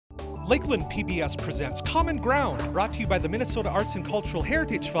Lakeland PBS presents Common Ground, brought to you by the Minnesota Arts and Cultural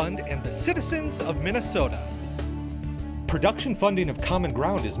Heritage Fund and the citizens of Minnesota. Production funding of Common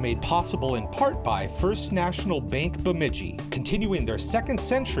Ground is made possible in part by First National Bank Bemidji, continuing their second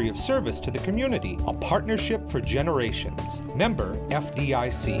century of service to the community, a partnership for generations. Member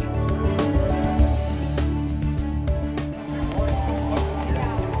FDIC.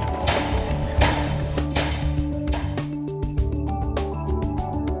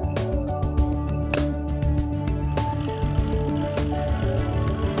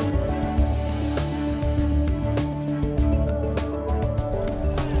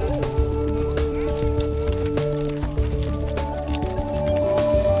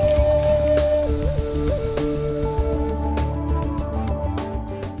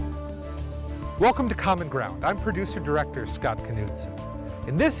 Welcome to Common Ground. I'm producer-director Scott Knudsen.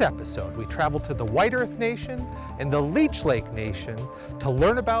 In this episode, we travel to the White Earth Nation and the Leech Lake Nation to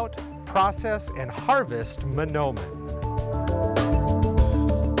learn about, process, and harvest monomen.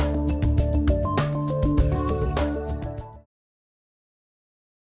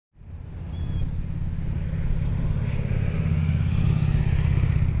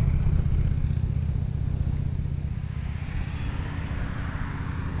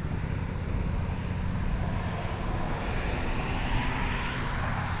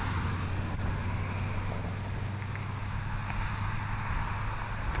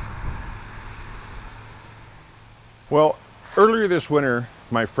 Well, earlier this winter,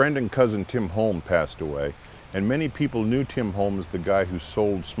 my friend and cousin Tim Holm passed away, and many people knew Tim Holm as the guy who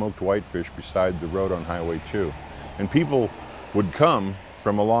sold smoked whitefish beside the road on Highway 2. And people would come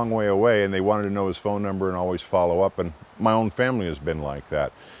from a long way away and they wanted to know his phone number and always follow up, and my own family has been like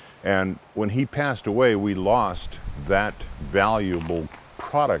that. And when he passed away, we lost that valuable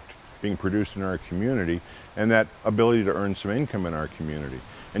product being produced in our community and that ability to earn some income in our community.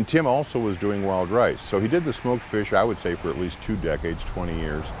 And Tim also was doing wild rice. So he did the smoked fish, I would say, for at least 2 decades, 20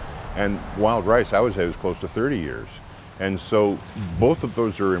 years. And wild rice, I would say, was close to 30 years. And so both of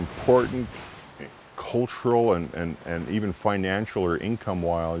those are important cultural and even financial or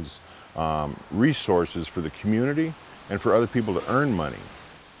income-wise resources for the community and for other people to earn money.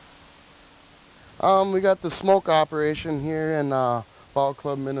 We got the smoke operation here in Ball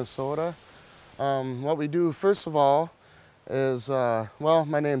Club, Minnesota. What we do, first of all, is, well,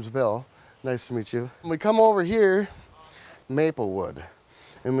 my name's Bill. Nice to meet you. We come over here, maple wood,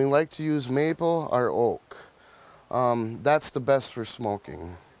 and we like to use maple or oak. That's the best for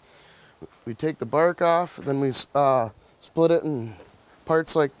smoking. We take the bark off, then we split it in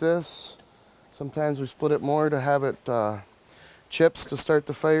parts like this. Sometimes we split it more to have it chips to start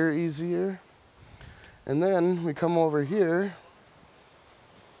the fire easier. And then we come over here,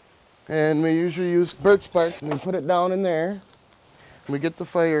 and we usually use birch bark, and we put it down in there. We get the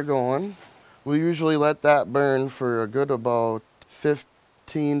fire going. We usually let that burn for a good about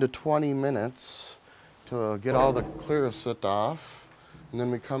 15 to 20 minutes to get all the clearasit off. And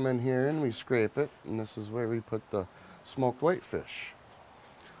then we come in here and we scrape it, and this is where we put the smoked whitefish.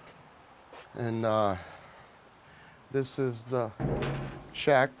 And this is the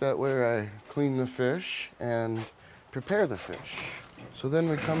shack where I clean the fish and prepare the fish. So then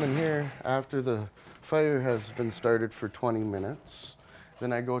we come in here after the fire has been started for 20 minutes.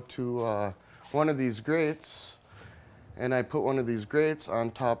 Then I go to one of these grates and I put one of these grates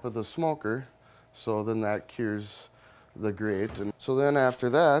on top of the smoker, so then that cures the grate. And so then after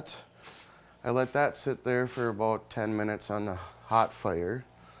that, I let that sit there for about 10 minutes on the hot fire.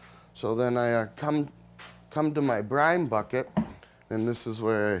 So then I come to my brine bucket, and this is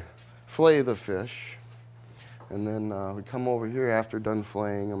where I fillet the fish. And then we come over here after done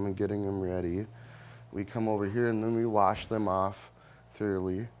filleting them and getting them ready. We come over here and then we wash them off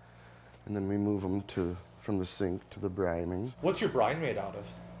thoroughly. And then we move them from the sink to the brining. What's your brine made out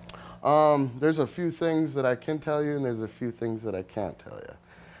of? There's a few things that I can tell you and there's a few things that I can't tell you.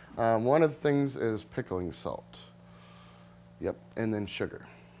 One of the things is pickling salt. Yep, and then sugar.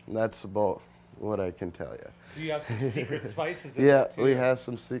 And that's about what I can tell you. So you have some secret spices in there? there too? Yeah, we have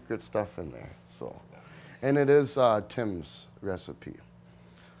some secret stuff in there. So. And it is Tim's recipe.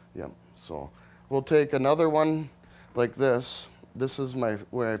 Yep. So we'll take another one like this. This is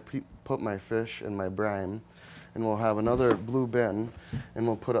where I put my fish and my brine, and we'll have another blue bin, and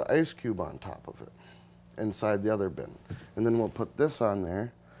we'll put an ice cube on top of it, inside the other bin, and then we'll put this on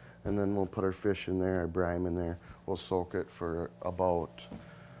there, and then we'll put our fish in there, our brine in there. We'll soak it for about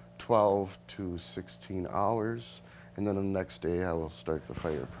 12 to 16 hours, and then the next day I will start the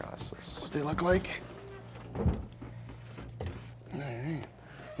fire process. What they look like. All right.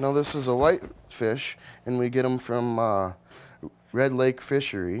 Now this is a white fish, and we get them from Red Lake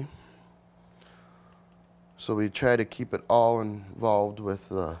Fishery. So we try to keep it all involved with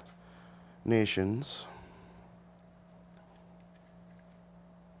the nations.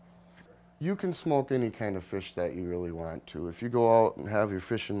 You can smoke any kind of fish that you really want to. If you go out and have your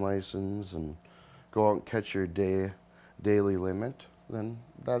fishing license and go out and catch your daily limit, then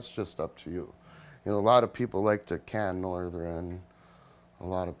that's just up to you. You know, a lot of people like to can northern. A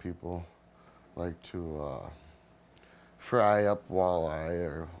lot of people like to fry up walleye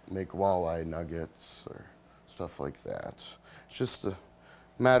or make walleye nuggets or stuff like that. It's just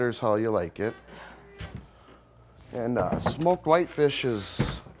matters how you like it. And smoked whitefish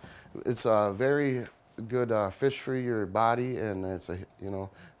it's a very good fish for your body, and it's the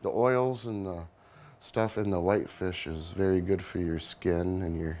oils and the stuff in the whitefish is very good for your skin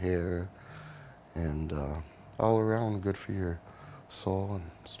and your hair, and all around good for your soul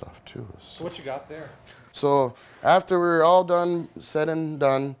and stuff too. So what you got there? So after we're all done, said and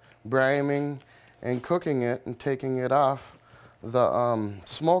done, briming and cooking it and taking it off the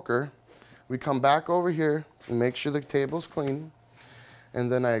smoker, we come back over here and make sure the table's clean.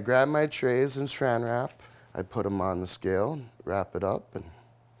 And then I grab my trays and saran wrap. I put them on the scale, wrap it up,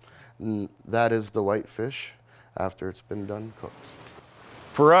 and that is the whitefish after it's been done cooked.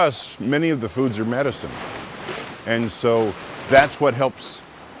 For us, many of the foods are medicine. And so that's what helps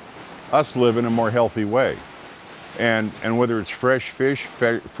us live in a more healthy way. And whether it's fresh fish,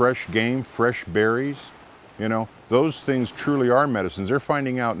 fresh game, fresh berries, you know, those things truly are medicines. They're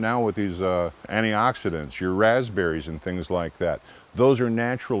finding out now with these antioxidants, your raspberries and things like that. Those are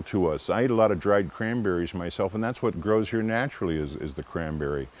natural to us. I eat a lot of dried cranberries myself, and that's what grows here naturally is the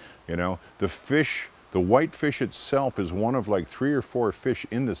cranberry. You know, the fish, the whitefish itself is one of like 3 or 4 fish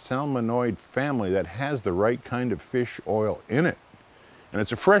in the salmonoid family that has the right kind of fish oil in it. And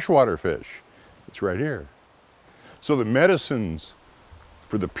it's a freshwater fish. It's right here. So the medicines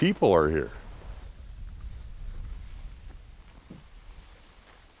for the people are here.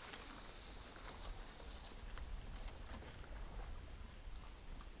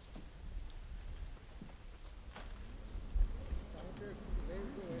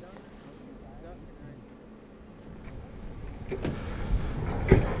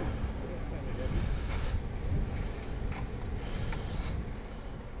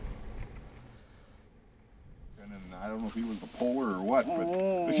 I don't know if he was the polar or what, but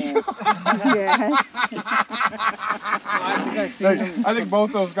yes. I think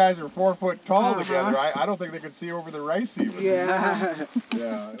both those guys are 4 foot tall together. I don't think they could see over the rice even. Yeah.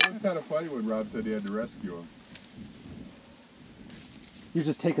 Yeah, it was kind of funny when Rob said he had to rescue him. You're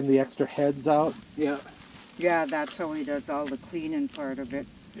just taking the extra heads out? Yeah. Yeah, that's how he does all the cleaning part of it.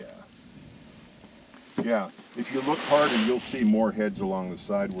 Yeah. Yeah, if you look harder, you'll see more heads along the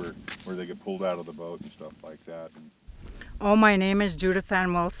side where they get pulled out of the boat and stuff like that. Oh, my name is Judith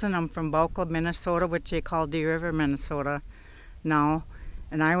Ann Wilson. I'm from Lakeland, Minnesota, which they call Deer River, Minnesota now.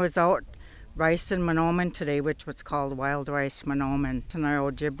 And I was out rice and monoman today, which was called wild rice monoman in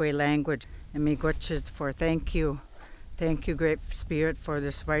our Ojibwe language. And miigwech is for thank you. Thank you, Great Spirit, for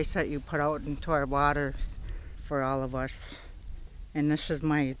this rice that you put out into our waters for all of us. And this is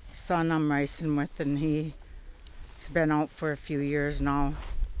my son I'm ricing with, and he's been out for a few years now.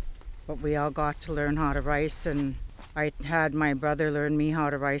 But we all got to learn how to rice, and I had my brother learn me how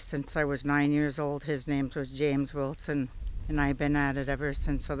to rice since I was 9 years old. His name was James Wilson, and I've been at it ever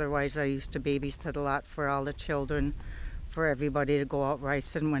since. Otherwise, I used to babysit a lot for all the children, for everybody to go out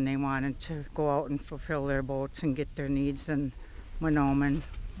ricing when they wanted to go out and fulfill their boats and get their needs in Monoman.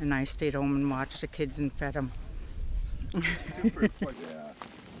 And I stayed home and watched the kids and fed them. Super. Yeah.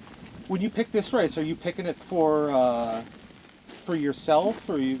 When you pick this rice, are you picking it for yourself,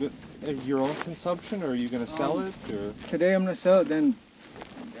 or your own consumption, or are you going to sell it? Or? Today I'm going to sell it, then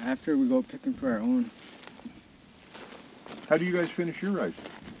after we go picking for our own. How do you guys finish your rice?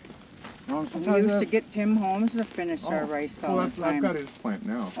 We used to get Tim Holmes to finish our rice all the time. I've got his plant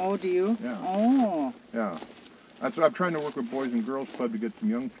now. Oh, do you? Yeah. Oh. Yeah. That's what I'm trying to work with Boys and Girls Club to get some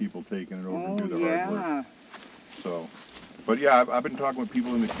young people taking it over and do the hard work. So, but yeah, I've been talking with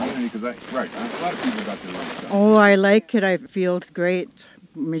people in the community because a lot of people got their rice done. Oh, I like it. It feels great.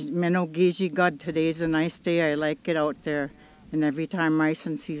 Minogiji God, today's a nice day. I like it out there. And every time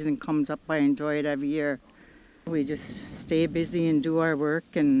ricing season comes up, I enjoy it every year. We just stay busy and do our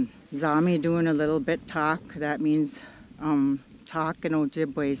work, and Zami doing a little bit talk. That means talk in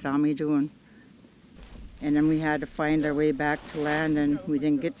Ojibwe, Zami doing. And then we had to find our way back to land, and we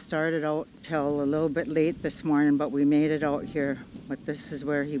didn't get started out till a little bit late this morning, but we made it out here. But this is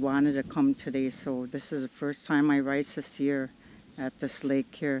where he wanted to come today, so this is the first time I rice this year at this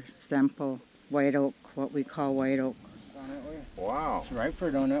lake here, Semple, White Oak, what we call White Oak. Wow. It's right for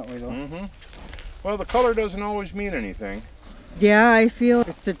down that way though. Mm-hmm. Well, the color doesn't always mean anything. Yeah, I feel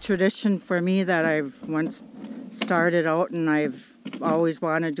it's a tradition for me that I've once started out, and I've always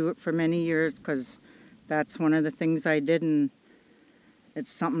wanted to do it for many years because that's one of the things I did, and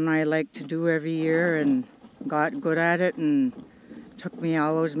it's something I like to do every year and got good at it, and took me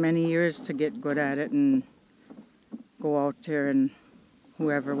all those many years to get good at it and go out there, and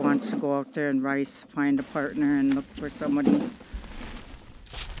whoever wants to go out there and rice, find a partner and look for somebody.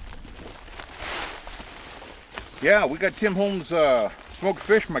 Yeah, we got Tim Holmes smoked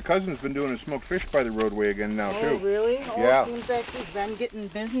fish. My cousin's been doing a smoked fish by the roadway again now too. Oh, really? Oh, Yeah. Seems like he's been getting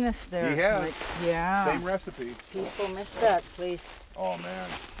business there. He has. Like, yeah. Same recipe. People miss that place. Oh man,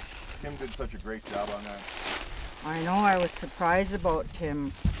 Tim did such a great job on that. I know, I was surprised about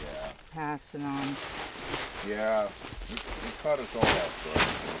Tim Yeah, passing on. yeah, he taught us all that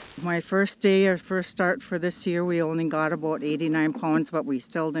stuff. My first day, or first start for this year, we only got about 89 pounds, but we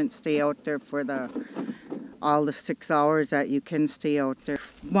still didn't stay out there for all the 6 hours that you can stay out there.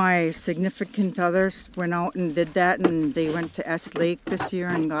 My significant others went out and did that, and they went to S Lake this year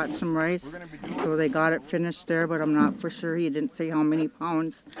and got some rice. So they got it finished there, but I'm not for sure. He didn't say how many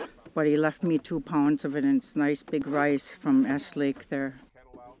pounds, but he left me 2 pounds of it, and it's nice big rice from S Lake there.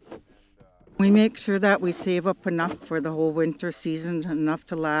 We make sure that we save up enough for the whole winter season, enough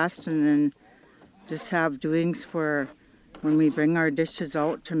to last, and then just have doings for when we bring our dishes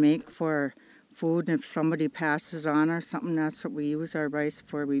out to make for food. If somebody passes on or something, that's what we use our rice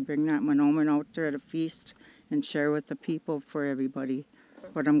for. We bring that monoman out there at a feast and share with the people for everybody.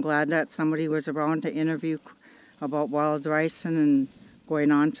 But I'm glad that somebody was around to interview about wild rice and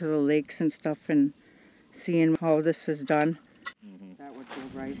going on to the lakes and stuff and seeing how this is done. That would go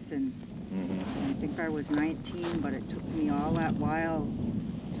rice in. I think I was 19, but it took me all that while,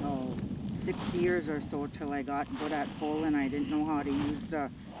 till 6 years or so, till I got good at pulling. I didn't know how to use the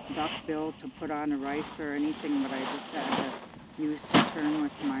duck bill to put on a rice or anything, but I just had to use to turn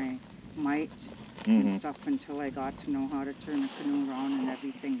with my mite and stuff until I got to know how to turn the canoe around and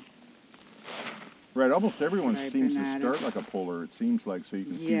everything. Right, almost everyone I've seems been to at start it. like a puller, it seems like, so you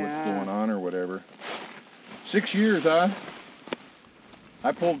can see what's Yeah. going on or whatever. 6 years, huh?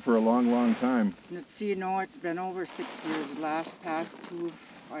 I pulled for a long, long time. Let's see, it's been over 6 years. Past 2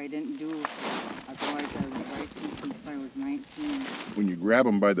 I didn't do. Otherwise I was ricing since I was 19. When you grab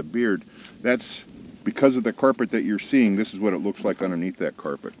them by the beard, that's because of the carpet that you're seeing. This is what it looks like underneath that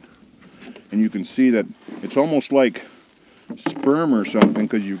carpet. And you can see that it's almost like sperm or something,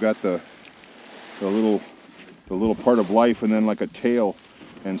 because you've got the little part of life and then like a tail.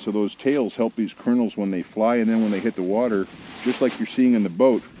 And so those tails help these kernels when they fly, and then when they hit the water, just like you're seeing in the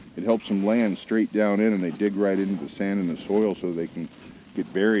boat, it helps them land straight down in, and they dig right into the sand and the soil so they can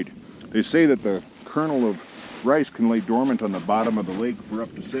get buried. They say that the kernel of rice can lay dormant on the bottom of the lake for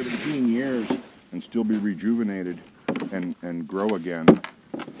up to 17 years and still be rejuvenated and grow again.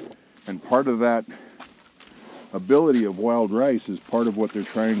 And part of that ability of wild rice is part of what they're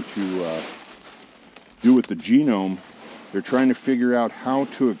trying to do with the genome. They're trying to figure out how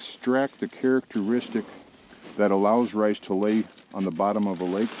to extract the characteristic that allows rice to lay on the bottom of a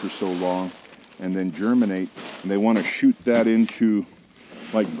lake for so long and then germinate. And they want to shoot that into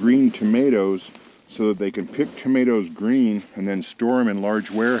like green tomatoes so that they can pick tomatoes green and then store them in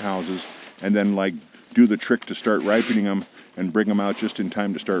large warehouses and then like do the trick to start ripening them and bring them out just in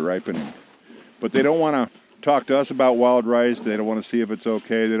time to start ripening. But they don't want to talk to us about wild rice. They don't want to see if it's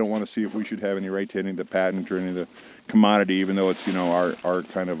okay. They don't want to see if we should have any right to any of the patent or any of the commodity, even though it's, our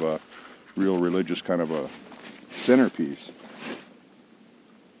kind of a real religious kind of a centerpiece.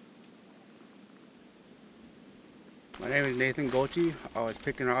 My name is Nathan Gochi. I was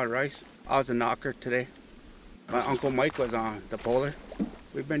picking out rice. I was a knocker today. My Uncle Mike was on the polar.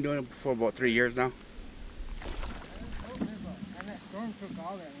 We've been doing it for about 3 years now.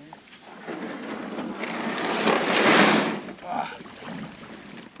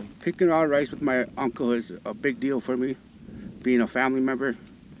 Picking out rice with my uncle is a big deal for me. Being a family member,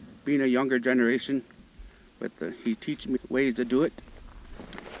 being a younger generation, but he teaches me ways to do it.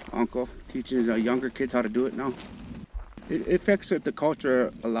 Uncle teaching the younger kids how to do it now. It affects the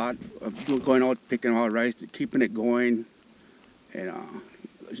culture a lot of going out picking out rice, keeping it going, and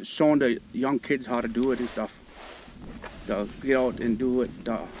showing the young kids how to do it and stuff. To get out and do it,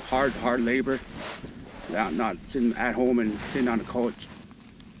 hard labor, not sitting at home and sitting on the couch,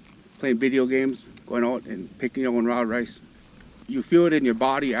 playing video games, going out and picking your own raw rice. You feel it in your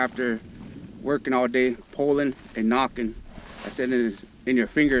body after working all day, pulling and knocking. I said in your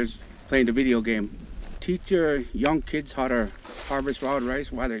fingers, playing the video game. Teach your young kids how to harvest wild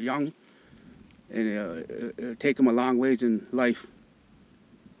rice while they're young, and it'll take them a long ways in life.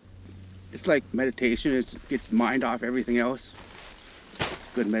 It's like meditation. It gets mind off everything else. It's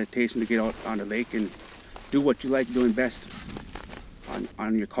good meditation to get out on the lake and do what you like doing best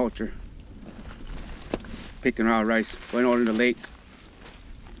on your culture. Picking wild rice, going out in the lake,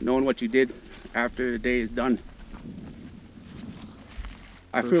 knowing what you did after the day is done.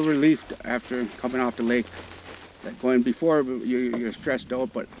 I feel relieved after coming off the lake. Like going before, you're stressed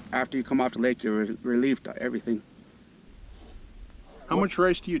out, but after you come off the lake, you're relieved of everything. How much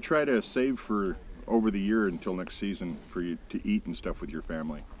rice do you try to save for over the year until next season for you to eat and stuff with your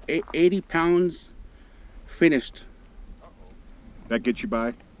family? 80 pounds finished. That gets you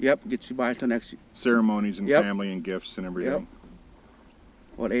by? Yep, gets you by until next year. Ceremonies and Yep. family and gifts and everything? Yep.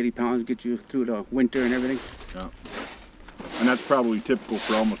 What, 80 pounds get you through the winter and everything? Yeah. And that's probably typical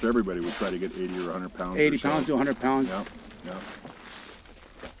for almost everybody. We try to get 80 or 100 pounds. 80 pounds to 100 pounds. Yeah, yeah.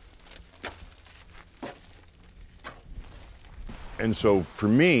 And so for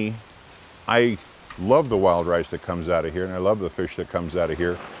me, I love the wild rice that comes out of here, and I love the fish that comes out of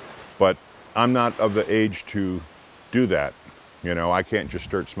here, but I'm not of the age to do that. You know, I can't just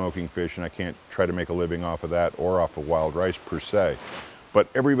start smoking fish, and I can't try to make a living off of that or off of wild rice per se. But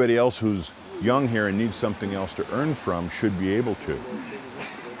everybody else who's young here and needs something else to earn from should be able to.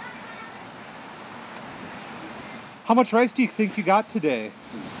 How much rice do you think you got today?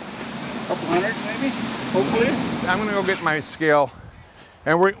 Couple hundred maybe, hopefully. I'm gonna go get my scale.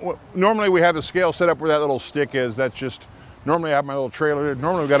 And normally we have the scale set up where that little stick is. That's just, normally I have my little trailer.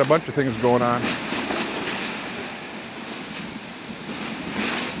 Normally we've got a bunch of things going on.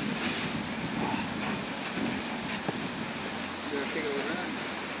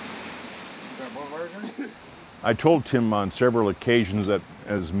 I told Tim on several occasions that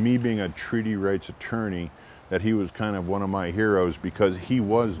as me being a treaty rights attorney, that he was kind of one of my heroes because he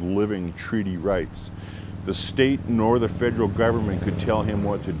was living treaty rights. The state nor the federal government could tell him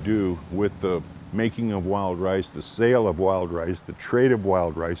what to do with the making of wild rice, the sale of wild rice, the trade of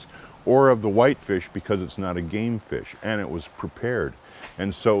wild rice, or of the whitefish because it's not a game fish, and it was prepared.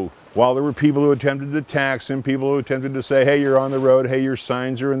 And so while there were people who attempted to tax him, people who attempted to say, hey, you're on the road, hey, your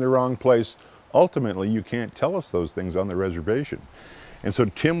signs are in the wrong place, ultimately you can't tell us those things on the reservation. And so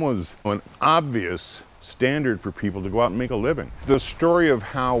Tim was an obvious standard for people to go out and make a living. The story of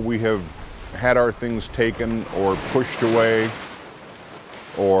how we have had our things taken or pushed away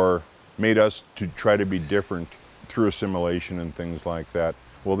or made us to try to be different through assimilation and things like that.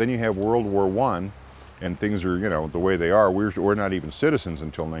 Well, then you have World War I and things are, you know, the way they are. We're not even citizens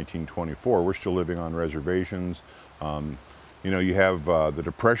until 1924. We're still living on reservations. You know, you have the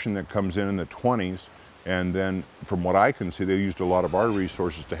Depression that comes in the 20s, and then from what I can see, they used a lot of our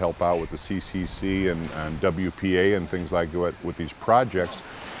resources to help out with the CCC and WPA and things like that with these projects.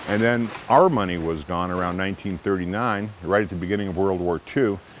 And then our money was gone around 1939, right at the beginning of World War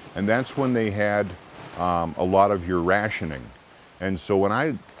II, and that's when they had a lot of your rationing. And so when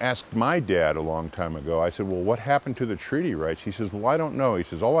I asked my dad a long time ago, I said, well, what happened to the treaty rights? He says, well, I don't know. He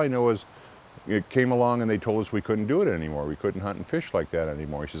says, all I know is it came along and they told us we couldn't do it anymore. We couldn't hunt and fish like that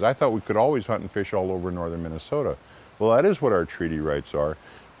anymore. He says, I thought we could always hunt and fish all over northern Minnesota. Well, that is what our treaty rights are.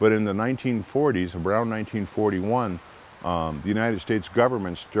 But in the 1940s, around 1941, the United States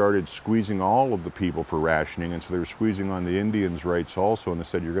government started squeezing all of the people for rationing, and so they were squeezing on the Indians' rights also, and they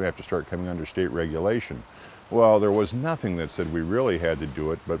said, you're going to have to start coming under state regulation. Well, there was nothing that said we really had to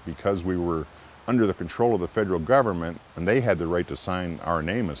do it, but because we were under the control of the federal government, and they had the right to sign our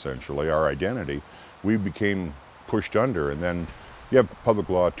name, essentially, our identity, we became pushed under. And then you have Public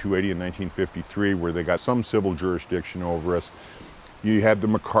Law 280 in 1953, where they got some civil jurisdiction over us. You had the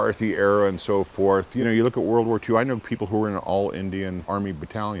McCarthy era and so forth. You know, you look at World War II, I know people who were in an all-Indian Army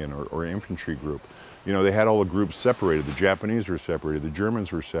battalion or infantry group. You know, they had all the groups separated. The Japanese were separated, the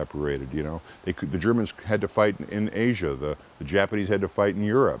Germans were separated, you know. The Germans had to fight in Asia, the Japanese had to fight in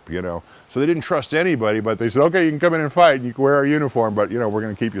Europe, you know. So they didn't trust anybody, but they said, okay, you can come in and fight, and you can wear our uniform, but, you know, we're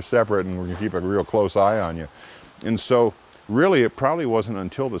going to keep you separate, and we're going to keep a real close eye on you. And so, really, it probably wasn't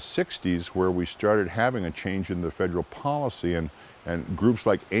until the 60s where we started having a change in the federal policy, and groups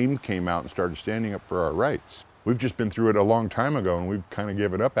like AIM came out and started standing up for our rights. We've just been through it a long time ago, and we've kind of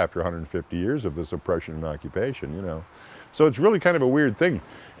given up after 150 years of this oppression and occupation, you know. So it's really kind of a weird thing.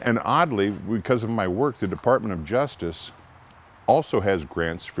 And oddly, because of my work, the Department of Justice also has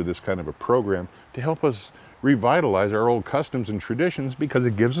grants for this kind of a program to help us revitalize our old customs and traditions because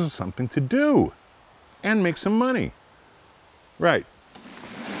it gives us something to do and make some money. Right.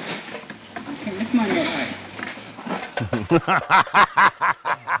 I can make money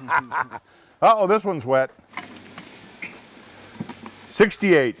Uh-oh, this one's wet.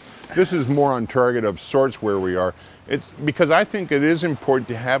 68. This is more on target of sorts where we are. It's because I think it is important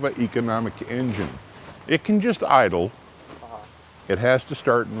to have an economic engine. It can just idle. It has to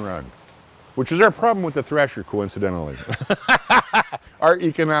start and run, which is our problem with the Thrasher, coincidentally. Our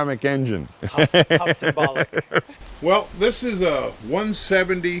economic engine. How symbolic. Well, this is a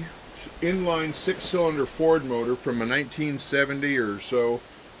 170 inline 6-cylinder Ford motor from a 1970 or so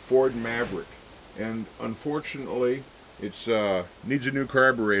Ford Maverick. And unfortunately, it's needs a new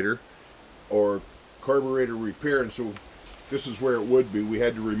carburetor or carburetor repair, and so this is where it would be. We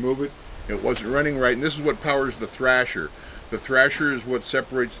had to remove it. It wasn't running right, and this is what powers the Thrasher. The Thrasher is what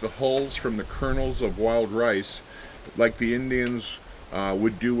separates the hulls from the kernels of wild rice, like the Indians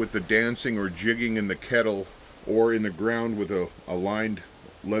would do with the dancing or jigging in the kettle or in the ground with a lined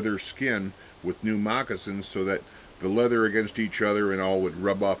leather skin with new moccasins, so that the leather against each other and all would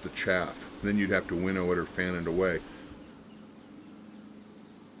rub off the chaff. Then you'd have to winnow it or fan it away.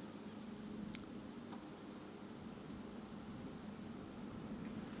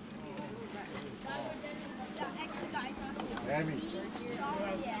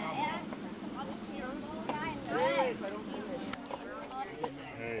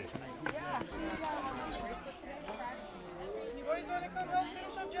 You boys want to come help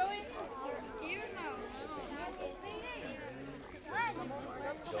finish up Joey?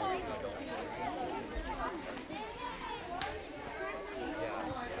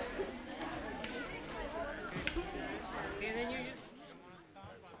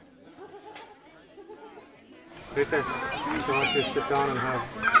 Right there. So I want you to sit down and have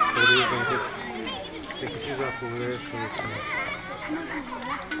so you can just take your shoes off over there so you can.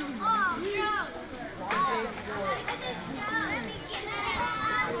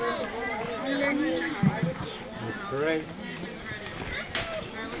 That's great.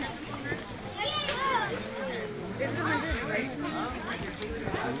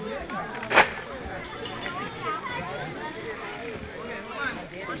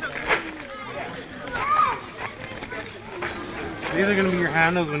 These are going to be your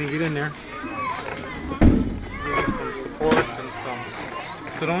handles when you get in there. Give you some support and some.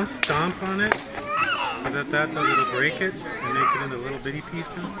 So don't stomp on it, because if that does, it'll break it and make it into little bitty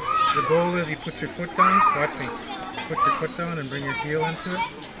pieces. The goal is you put your foot down. Watch me. Put your foot down and bring your heel into it.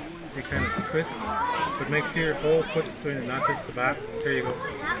 So you kind of twist, but make sure your whole foot's doing it, not just the back. There you go.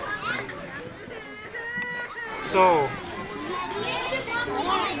 So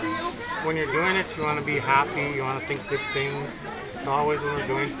when you're doing it, you want to be happy, you want to think good things. It's always when we're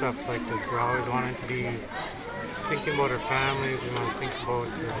doing stuff like this, we're always wanting to be thinking about our families, we want to think about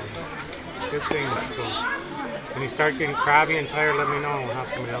good things. So when you start getting crabby and tired, let me know and we'll have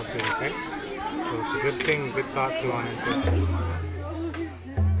somebody else do it, okay? So it's a good thing, good thoughts going into it.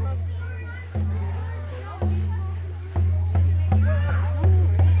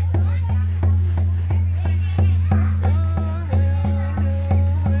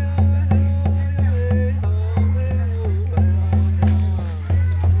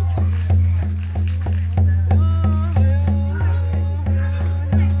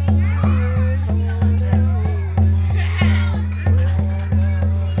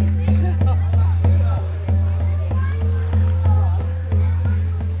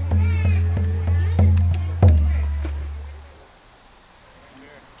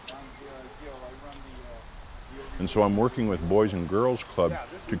 And so I'm working with Boys and Girls Club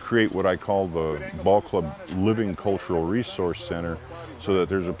to create what I call the Ball Club Living Cultural Resource Center, so that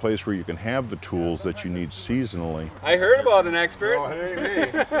there's a place where you can have the tools that you need seasonally. I heard about an expert. Oh, it ain't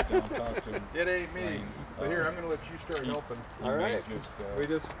me. It ain't me. But here, I'm going to let you start helping. All right. We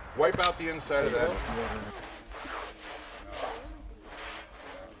just wipe out the inside of that.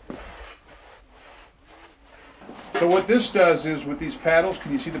 So what this does is, with these paddles,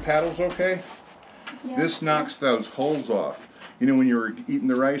 can you see the paddles okay? Yeah. This knocks those hulls off. You know when you're eating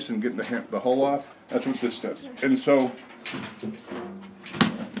the rice and getting the hull off? That's what this does. And so,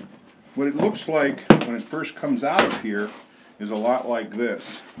 what it looks like when it first comes out of here is a lot like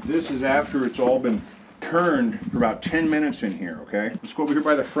this. This is after it's all been turned for about 10 minutes in here, okay? Let's go over here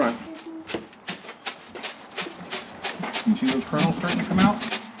by the front. Can you see those kernels starting to come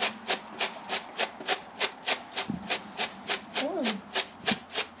out?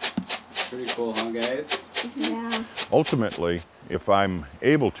 Pretty cool, huh, guys? Yeah. Ultimately, if I'm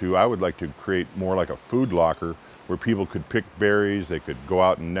able to, I would like to create more like a food locker where people could pick berries, they could go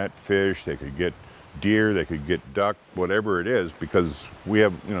out and net fish, they could get deer, they could get duck, whatever it is, because we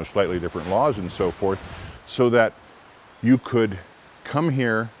have, you know, slightly different laws and so forth, so that you could come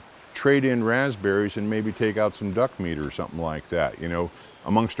here, trade in raspberries, and maybe take out some duck meat or something like that, you know,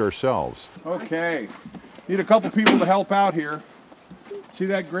 amongst ourselves. Okay, need a couple people to help out here. See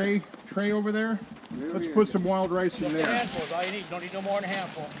that gray tray over there? Let's put some wild rice in there. Handfuls, all you need. You don't need no more than a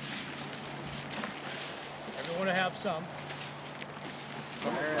handful. Everyone will have some.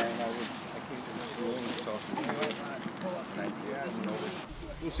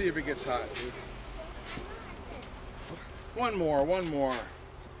 We'll see if it gets hot, dude. One more.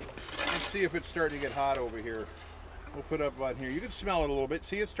 Let's see if it's starting to get hot over here. We'll put up on here. You can smell it a little bit.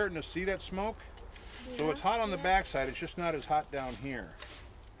 See, it's starting to see that smoke? Yeah. So it's hot on the backside. It's just not as hot down here.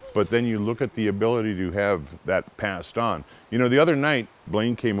 But then you look at the ability to have that passed on. You know, the other night,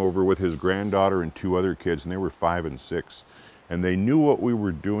 Blaine came over with his granddaughter and 2 other kids, and they were 5 and 6. And they knew what we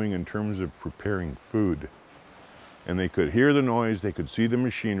were doing in terms of preparing food. And they could hear the noise, they could see the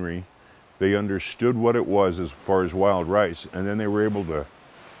machinery, they understood what it was as far as wild rice, and then they were able to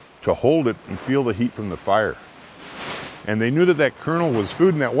hold it and feel the heat from the fire. And they knew that that kernel was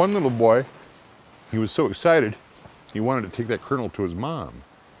food, and that one little boy, he was so excited, he wanted to take that kernel to his mom,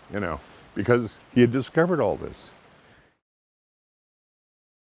 you know, because he had discovered all this.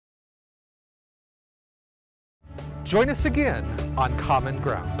 Join us again on Common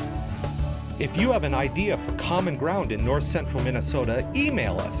Ground. If you have an idea for Common Ground in north central Minnesota,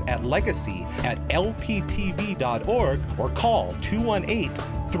 email us at legacy@lptv.org or call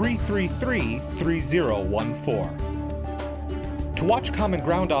 218-333-3014. To watch Common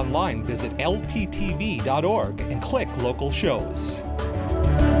Ground online, visit lptv.org and click local shows.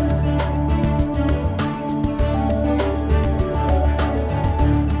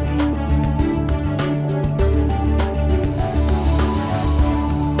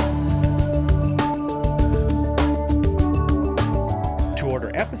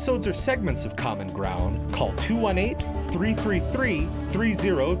 Episodes or segments of Common Ground, call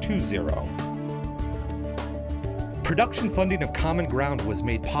 218-333-3020. Production funding of Common Ground was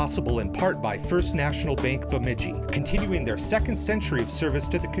made possible in part by First National Bank Bemidji, continuing their 2nd century of service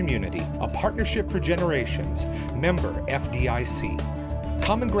to the community, a partnership for generations, member FDIC.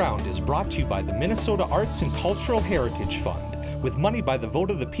 Common Ground is brought to you by the Minnesota Arts and Cultural Heritage Fund, with money by the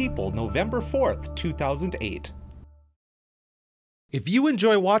vote of the people November 4th, 2008. If you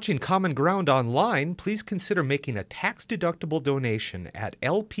enjoy watching Common Ground online, please consider making a tax-deductible donation at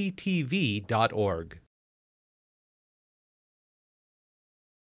lptv.org.